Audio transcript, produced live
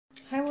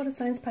Hi water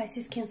signs,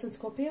 Pisces, Cancer,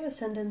 Scorpio,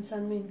 Ascendant,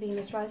 Sun, Moon,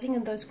 Venus, Rising,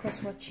 and those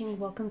cross-watching,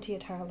 welcome to your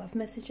Tarot Love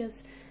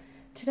Messages.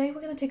 Today we're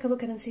going to take a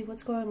look at and see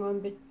what's going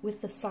on with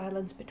the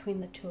silence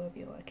between the two of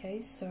you,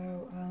 okay?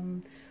 So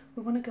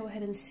we want to go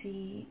ahead and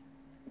see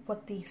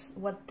what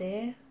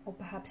their, or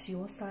perhaps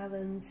your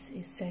silence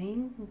is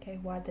saying, okay?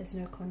 Why there's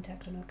no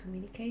contact or no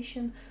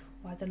communication,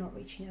 why they're not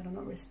reaching out or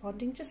not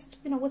responding, just,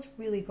 you know, what's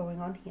really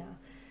going on here.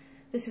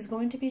 This is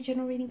going to be a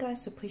general reading,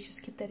 guys, so please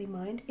just keep that in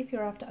mind. If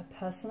you're after a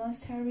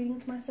personalized tarot reading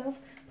with myself,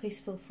 please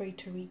feel free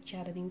to reach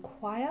out and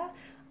inquire.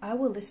 I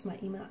will list my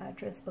email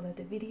address below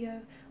the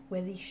video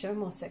where the show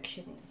more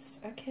section is.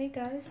 Okay,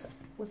 guys,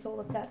 with all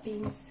of that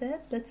being said,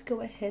 let's go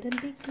ahead and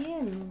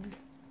begin.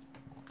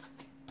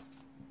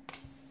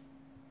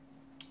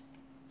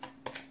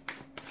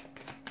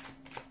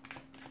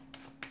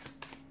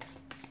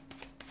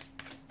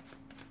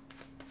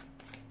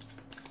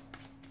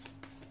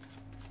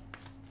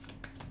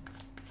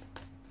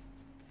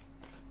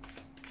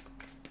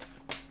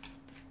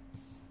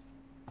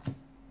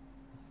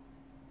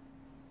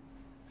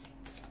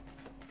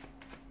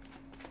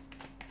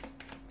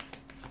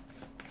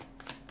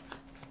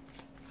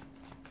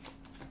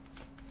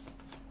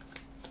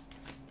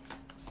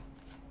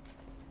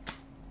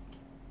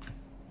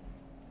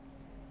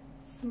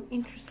 Some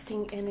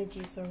interesting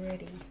energies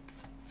already.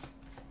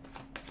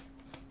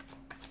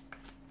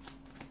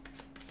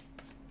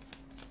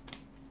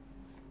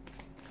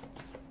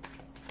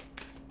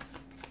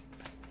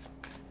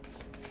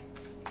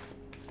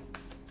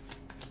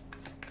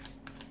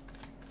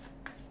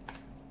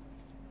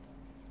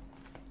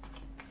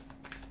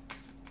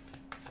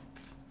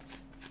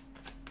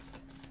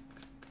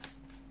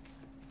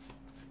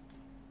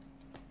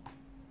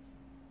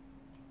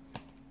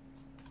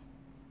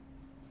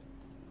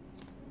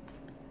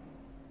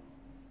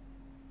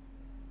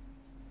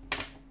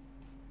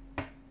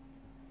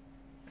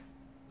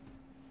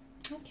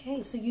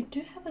 Okay, so you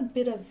do have a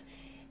bit of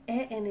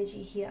air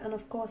energy here, and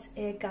of course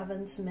air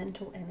governs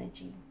mental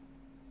energy.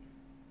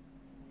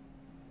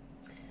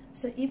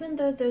 So even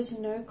though there's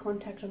no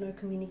contact or no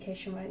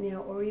communication right now,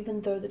 or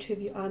even though the two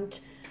of you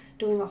aren't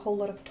doing a whole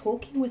lot of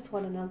talking with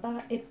one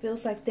another, it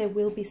feels like there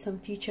will be some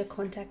future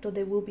contact or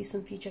there will be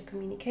some future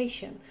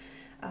communication.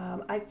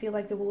 I feel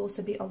like there will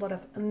also be a lot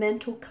of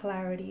mental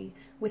clarity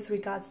with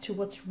regards to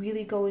what's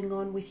really going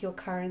on with your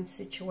current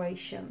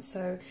situation.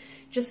 So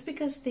just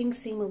because things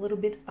seem a little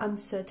bit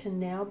uncertain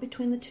now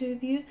between the two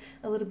of you,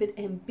 a little bit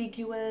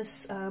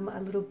ambiguous, a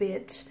little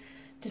bit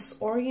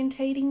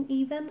disorientating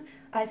even,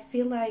 I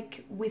feel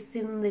like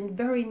within the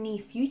very near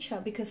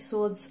future, because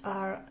swords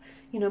are,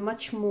 you know,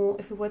 much more,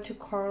 if we were to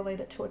correlate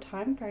it to a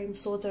time frame,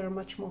 swords are a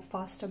much more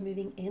faster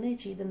moving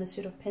energy than the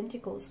suit of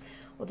pentacles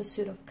or the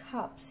suit of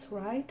cups,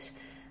 right?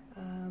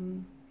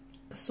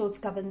 Swords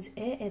governs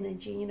air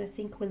energy. You know,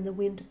 think when the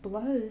wind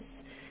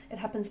blows, it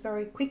happens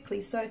very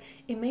quickly. So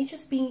it may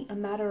just be a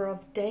matter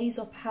of days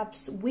or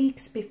perhaps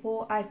weeks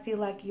before I feel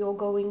like you're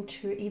going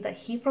to either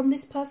hear from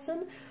this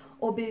person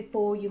or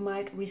before you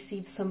might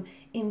receive some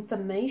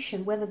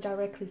information, whether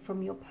directly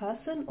from your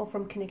person or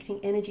from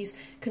connecting energies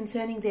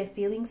concerning their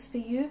feelings for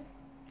you.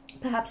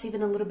 Perhaps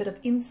even a little bit of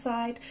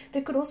insight.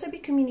 There could also be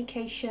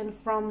communication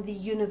from the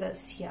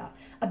universe here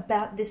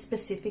about this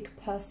specific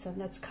person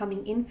that's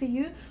coming in for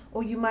you,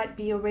 or you might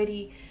be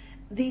already,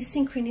 these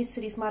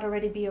synchronicities might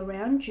already be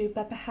around you,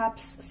 but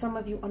perhaps some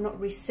of you are not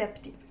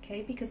receptive,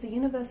 okay? Because the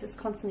universe is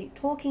constantly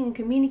talking and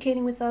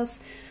communicating with us,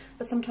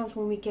 but sometimes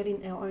when we get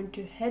in our own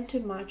head too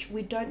much,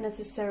 we don't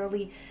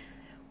necessarily,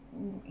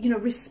 you know,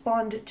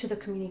 respond to the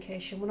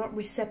communication. We're not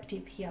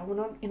receptive here. We're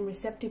not in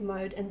receptive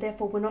mode, and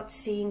therefore we're not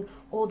seeing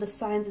all the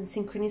signs and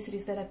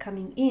synchronicities that are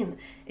coming in,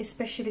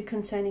 especially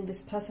concerning this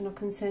person or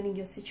concerning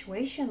your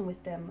situation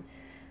with them.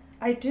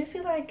 I do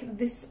feel like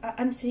this,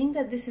 I'm seeing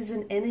that this is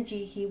an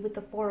energy here with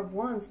the Four of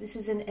Wands. This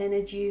is an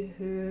energy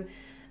who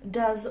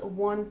does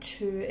want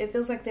to, it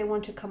feels like they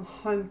want to come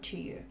home to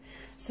you.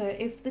 So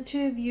if the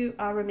two of you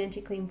are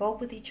romantically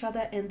involved with each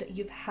other and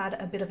you've had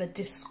a bit of a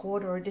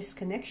discord or a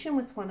disconnection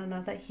with one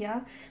another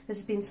here,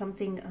 there's been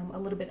something a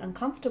little bit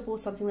uncomfortable,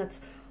 something that's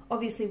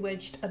obviously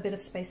wedged a bit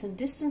of space and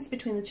distance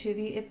between the two of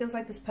you. It feels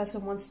like this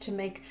person wants to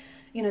make,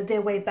 you know,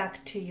 their way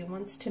back to you,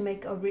 wants to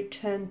make a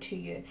return to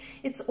you.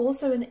 It's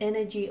also an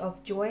energy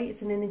of joy.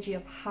 It's an energy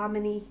of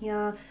harmony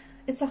here.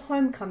 It's a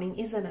homecoming,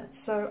 isn't it?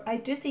 So I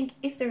do think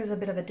if there is a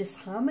bit of a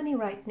disharmony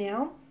right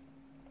now,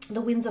 the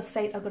winds of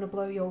fate are going to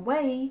blow your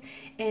way,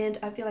 and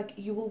I feel like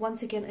you will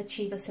once again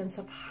achieve a sense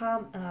of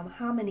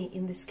harmony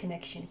in this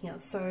connection here.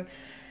 So,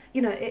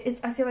 you know,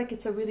 I feel like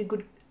it's a really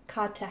good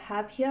card to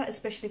have here,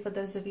 especially for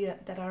those of you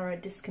that are a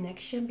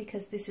disconnection,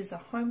 because this is a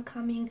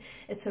homecoming,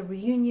 it's a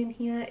reunion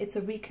here, it's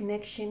a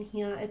reconnection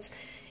here.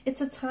 It's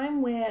a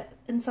time where,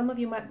 and some of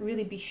you might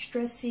really be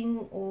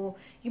stressing, or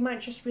you might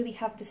just really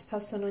have this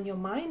person on your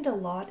mind a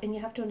lot, and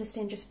you have to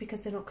understand, just because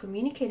they're not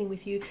communicating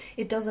with you,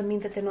 it doesn't mean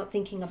that they're not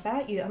thinking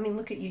about you. I mean,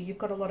 look at you, you've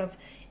got a lot of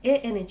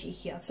air energy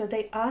here, so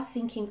they are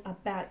thinking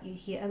about you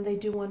here, and they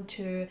do want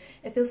to,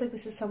 it feels like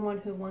this is someone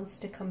who wants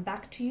to come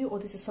back to you, or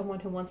this is someone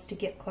who wants to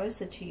get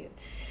closer to you.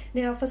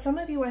 Now, for some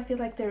of you, I feel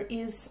like there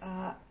is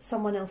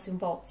someone else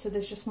involved. So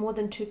there's just more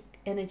than two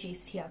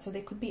energies here. So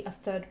there could be a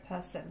third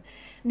person.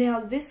 Now,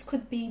 this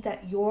could be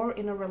that you're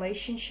in a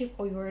relationship,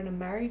 or you're in a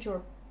marriage or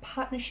a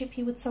partnership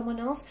here with someone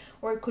else,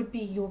 or it could be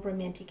your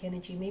romantic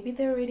energy. Maybe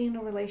they're already in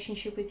a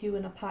relationship with you,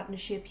 in a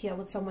partnership here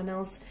with someone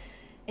else.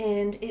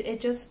 And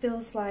it just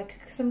feels like,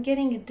 because I'm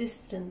getting a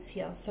distance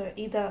here. So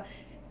either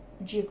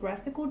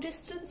geographical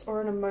distance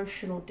or an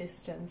emotional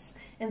distance.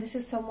 And this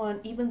is someone,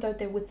 even though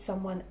they're with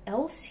someone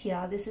else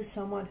here, this is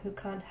someone who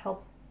can't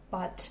help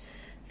but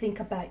think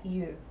about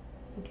you.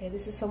 Okay,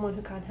 this is someone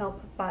who can't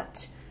help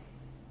but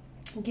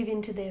give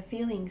in to their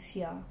feelings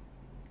here.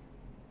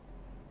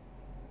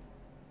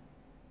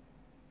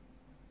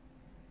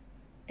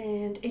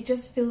 And it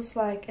just feels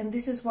like, and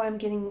this is why I'm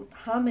getting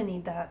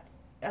harmony, that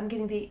I'm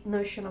getting the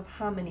notion of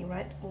harmony,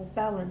 right? Or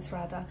balance,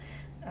 rather.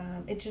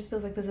 It just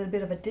feels like there's a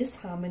bit of a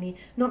disharmony,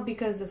 not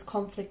because there's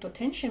conflict or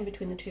tension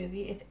between the two of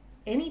you. If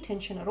any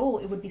tension at all,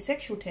 it would be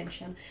sexual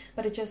tension,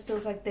 but it just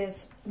feels like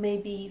there's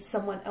maybe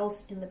someone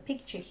else in the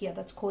picture here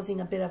that's causing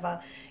a bit of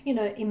a, you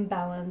know,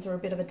 imbalance or a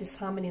bit of a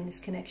disharmony in this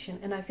connection.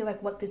 And I feel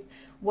like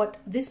what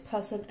this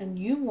person and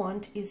you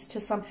want is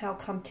to somehow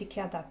come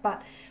together,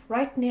 but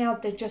right now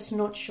they're just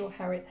not sure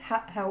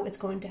how it's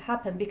going to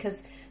happen,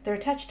 because they're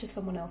attached to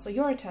someone else, or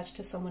you're attached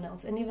to someone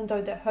else. And even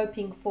though they're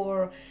hoping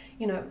for,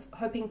 you know,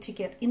 hoping to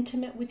get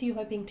intimate with you,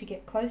 hoping to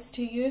get close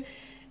to you,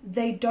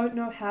 they don't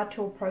know how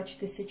to approach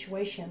this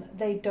situation.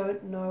 They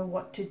don't know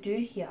what to do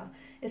here,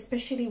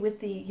 especially with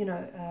the, you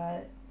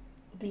know,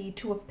 the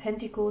Two of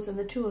Pentacles and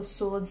the Two of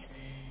Swords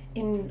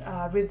in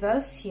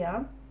reverse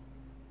here.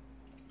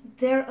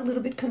 They're a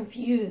little bit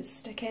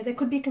confused, okay? They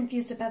could be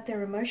confused about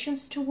their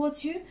emotions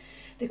towards you.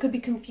 They could be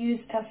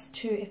confused as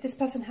to, if this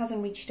person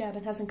hasn't reached out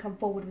and hasn't come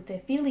forward with their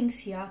feelings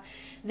here,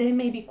 they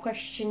may be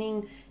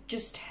questioning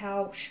just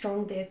how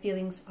strong their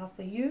feelings are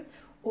for you,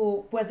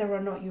 or whether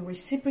or not you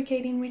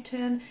reciprocate in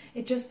return.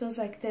 It just feels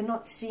like they're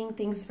not seeing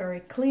things very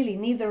clearly.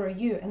 Neither are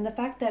you. And the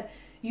fact that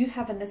you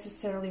haven't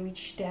necessarily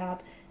reached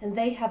out and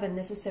they haven't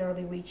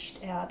necessarily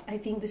reached out, I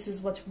think this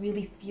is what's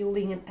really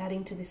fueling and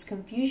adding to this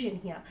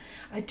confusion here.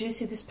 I do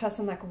see this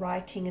person like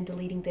writing and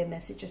deleting their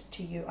messages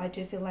to you. I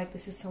do feel like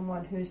this is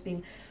someone who's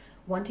been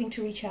wanting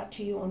to reach out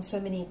to you on so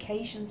many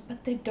occasions,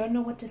 but they don't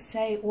know what to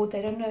say, or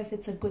they don't know if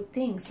it's a good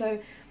thing. So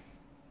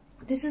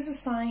this is a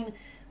sign,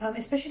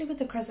 especially with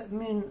the crescent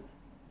moon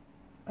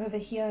over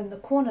here in the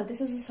corner, this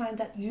is a sign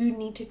that you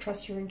need to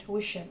trust your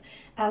intuition,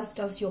 as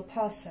does your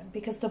person,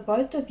 because the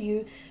both of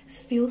you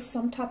feel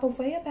some type of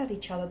way about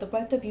each other. The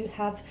both of you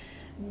have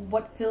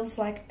what feels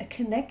like a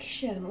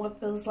connection, what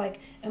feels like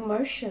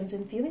emotions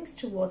and feelings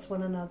towards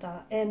one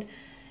another. And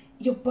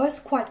you're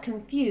both quite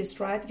confused,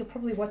 right? You're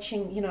probably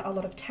watching, you know, a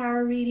lot of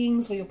tarot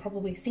readings, or you're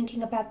probably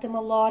thinking about them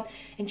a lot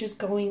and just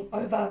going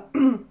over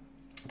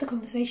the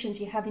conversations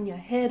you have in your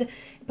head.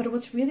 But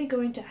what's really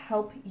going to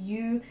help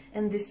you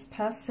and this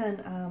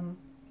person,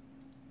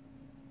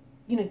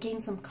 you know,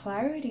 gain some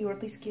clarity, or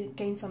at least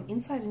gain some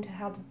insight into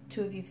how the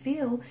two of you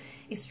feel,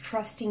 is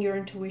trusting your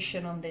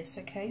intuition on this,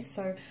 okay?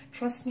 So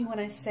trust me when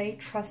I say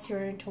trust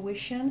your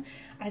intuition.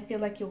 I feel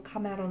like you'll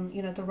come out on,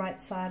 you know, the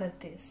right side of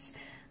this.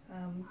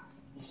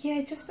 Yeah,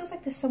 it just feels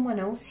like there's someone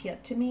else here.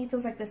 To me, it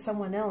feels like there's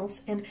someone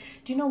else. And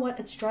do you know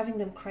what? It's driving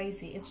them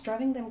crazy. It's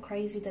driving them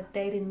crazy that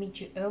they didn't meet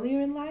you earlier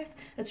in life.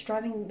 It's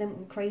driving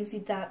them crazy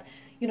that,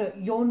 you know,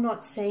 you're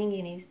not saying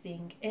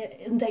anything,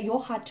 and that you're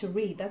hard to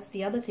read. That's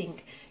the other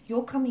thing.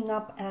 You're coming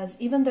up as,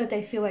 even though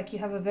they feel like you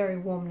have a very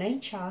warm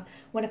nature,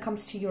 when it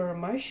comes to your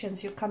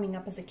emotions, you're coming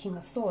up as a King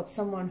of Swords,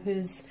 someone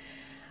who's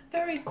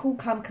very cool,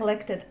 calm,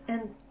 collected.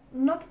 And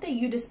not that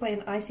you display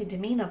an icy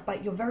demeanor,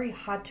 but you're very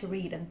hard to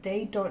read, and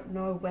they don't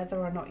know whether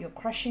or not you're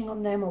crushing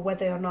on them, or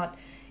whether or not,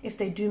 if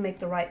they do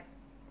make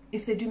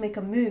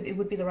a move, it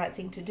would be the right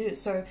thing to do.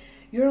 So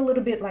you're a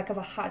little bit like of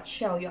a hard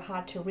shell. You're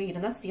hard to read,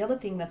 and that's the other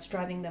thing that's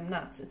driving them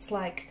nuts. It's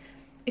like,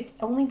 if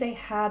only they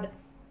had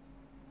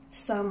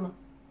some,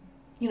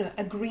 you know,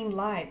 a green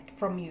light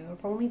from you,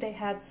 if only they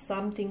had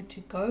something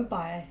to go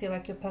by, I feel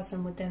like your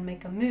person would then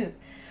make a move.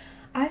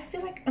 I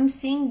feel like I'm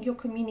seeing you're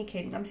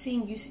communicating. I'm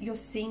seeing you're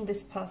seeing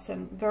this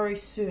person very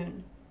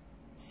soon.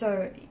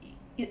 So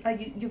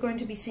you're going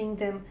to be seeing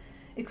them.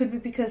 It could be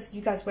because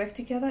you guys work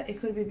together.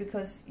 It could be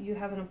because you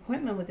have an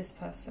appointment with this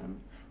person.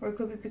 Or it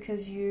could be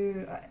because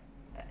you've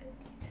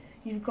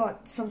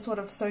got some sort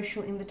of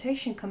social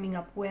invitation coming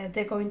up where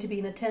they're going to be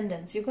in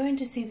attendance. You're going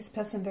to see this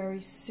person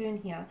very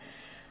soon here.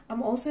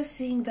 I'm also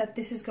seeing that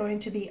this is going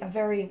to be a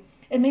very,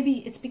 and maybe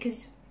it's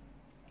because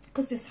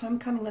this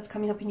homecoming that's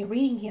coming up in your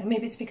reading here,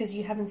 maybe it's because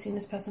you haven't seen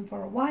this person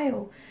for a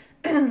while,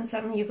 and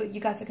suddenly you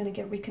guys are going to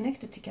get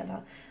reconnected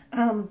together.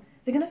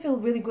 They're going to feel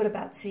really good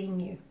about seeing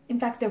you. In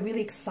fact, they're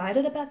really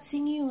excited about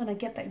seeing you, and I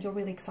get that you're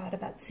really excited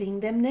about seeing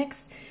them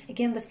next.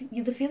 Again,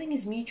 the feeling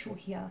is mutual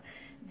here.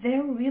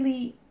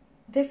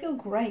 They feel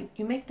great.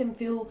 You make them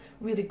feel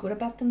really good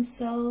about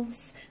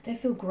themselves. They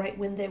feel great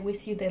when they're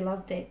with you. They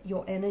love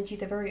your energy.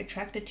 They're very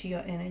attracted to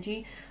your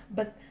energy.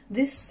 But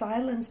this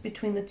silence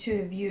between the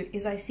two of you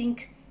is, I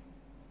think,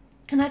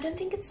 and I don't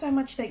think it's so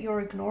much that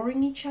you're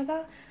ignoring each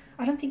other.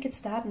 I don't think it's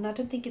that, and I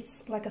don't think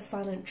it's like a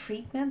silent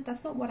treatment.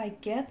 That's not what I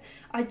get.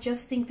 I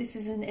just think this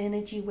is an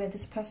energy where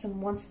this person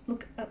wants,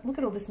 look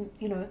at all this,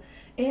 you know,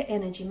 air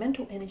energy,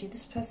 mental energy.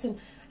 This person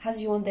has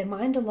you on their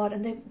mind a lot,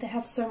 and they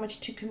have so much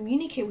to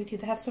communicate with you.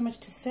 They have so much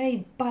to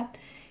say, but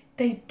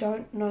they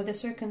don't know. They're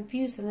so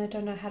confused, and they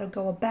don't know how to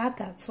go about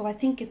that. So I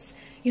think it's,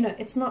 you know,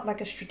 it's not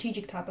like a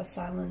strategic type of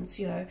silence,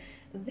 you know.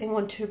 They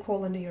want to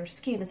crawl under your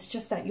skin. It's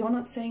just that you're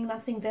not saying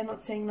nothing, they're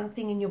not saying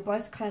nothing, and you're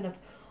both kind of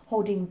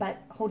holding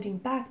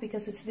back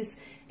because it's this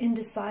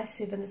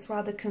indecisive and this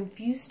rather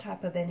confused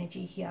type of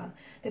energy here.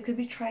 They could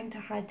be trying to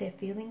hide their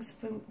feelings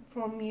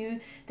from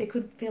you. They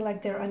could feel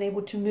like they're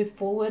unable to move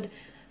forward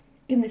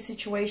in this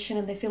situation,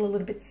 and they feel a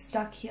little bit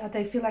stuck here.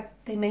 They feel like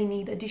they may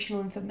need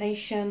additional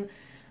information.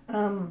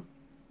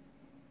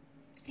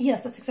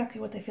 Yes, that's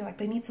exactly what they feel like.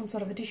 They need some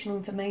sort of additional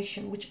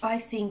information, which I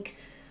think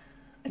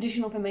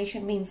additional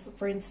information means,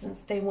 for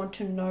instance, they want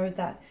to know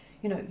that,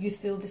 you know, you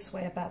feel this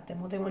way about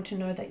them, or they want to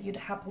know that you'd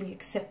happily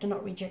accept and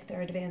not reject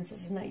their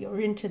advances, and that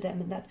you're into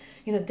them, and that,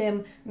 you know,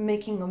 them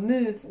making a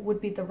move would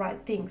be the right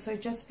thing. So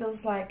it just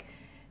feels like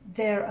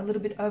they're a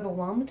little bit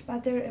overwhelmed by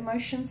their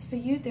emotions for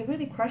you. They're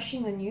really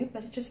crushing on you,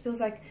 but it just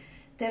feels like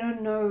they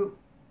don't know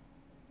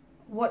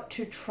what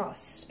to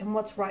trust and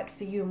what's right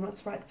for you and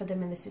what's right for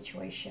them in this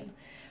situation.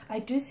 I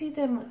do see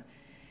them,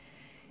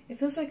 it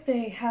feels like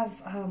they have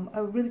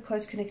a really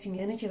close connecting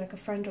energy, like a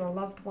friend or a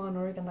loved one,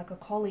 or even like a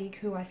colleague,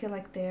 who I feel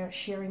like they're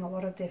sharing a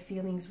lot of their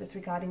feelings with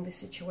regarding the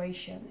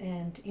situation,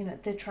 and, you know,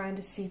 they're trying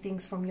to see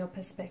things from your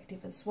perspective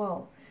as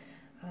well.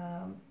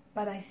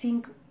 But I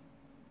think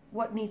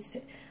what needs to,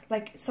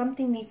 like,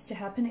 something needs to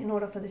happen in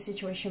order for the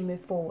situation to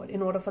move forward,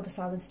 in order for the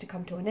silence to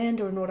come to an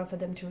end, or in order for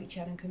them to reach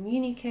out and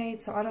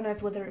communicate. So I don't know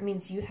whether it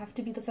means you have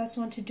to be the first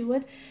one to do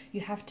it.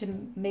 You have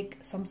to make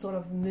some sort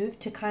of move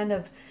to kind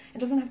of, it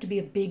doesn't have to be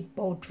a big,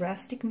 bold,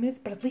 drastic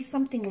move, but at least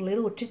something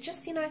little to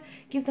just, you know,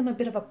 give them a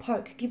bit of a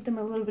poke, give them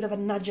a little bit of a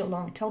nudge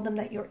along, tell them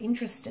that you're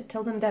interested,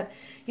 tell them that,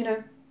 you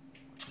know,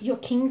 you're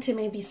keen to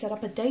maybe set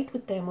up a date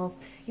with them, or,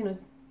 you know,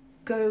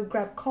 go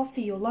grab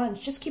coffee or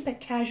lunch. Just keep it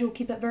casual,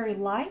 keep it very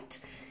light,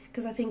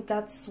 because I think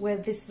that's where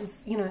this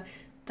is, you know,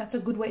 that's a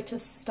good way to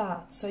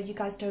start, so you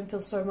guys don't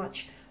feel so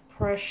much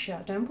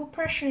pressure. Don't put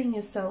pressure in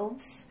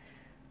yourselves,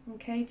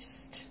 okay?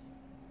 Just,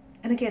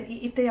 and again,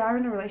 if they are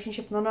in a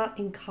relationship, they're not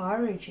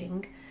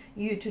encouraging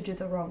you to do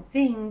the wrong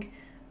thing.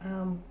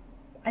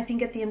 I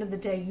think at the end of the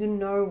day, you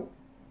know,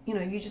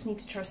 you just need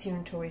to trust your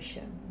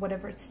intuition,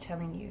 whatever it's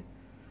telling you.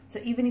 So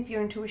even if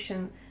your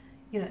intuition,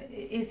 you know,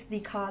 if the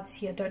cards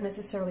here don't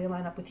necessarily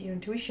line up with your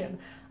intuition,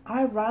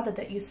 I'd rather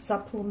that you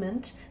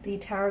supplement the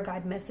tarot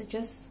guide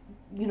messages,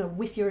 you know,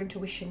 with your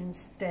intuition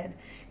instead,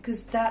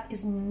 because that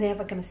is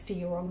never going to steer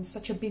you wrong. I'm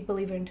such a big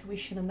believer in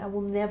intuition, and that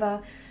will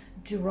never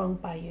do wrong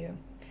by you.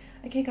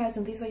 Okay guys,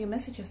 and these are your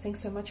messages. Thanks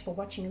so much for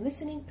watching and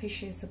listening. Please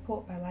share your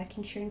support by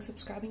liking, sharing,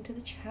 subscribing to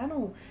the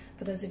channel.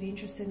 For those of you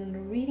interested in a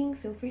reading,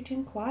 feel free to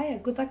inquire.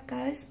 Good luck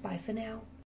guys. Bye for now.